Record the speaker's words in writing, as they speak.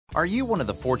Are you one of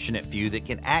the fortunate few that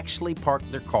can actually park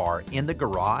their car in the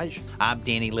garage? I'm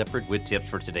Danny Lippard with tips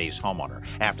for today's homeowner.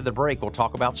 After the break, we'll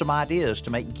talk about some ideas to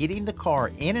make getting the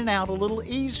car in and out a little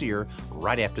easier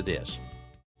right after this.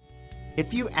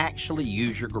 If you actually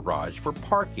use your garage for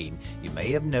parking, you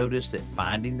may have noticed that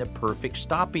finding the perfect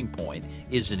stopping point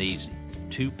isn't easy.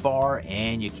 Too far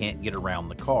and you can't get around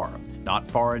the car. Not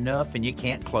far enough and you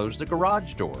can't close the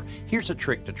garage door. Here's a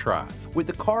trick to try. With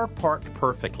the car parked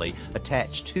perfectly,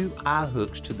 attach 2 eye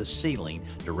hooks to the ceiling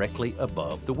directly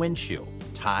above the windshield.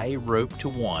 Tie a rope to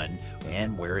one,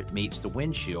 and where it meets the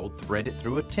windshield, thread it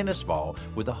through a tennis ball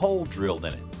with a hole drilled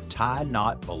in it. Tie a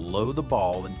knot below the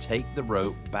ball and take the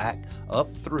rope back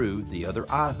up through the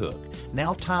other eye hook.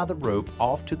 Now tie the rope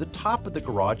off to the top of the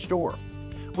garage door.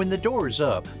 When the door is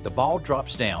up, the ball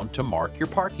drops down to mark your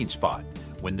parking spot.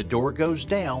 When the door goes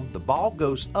down, the ball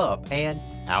goes up and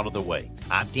out of the way.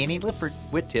 I'm Danny Lippard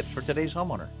with tips for today's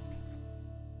homeowner.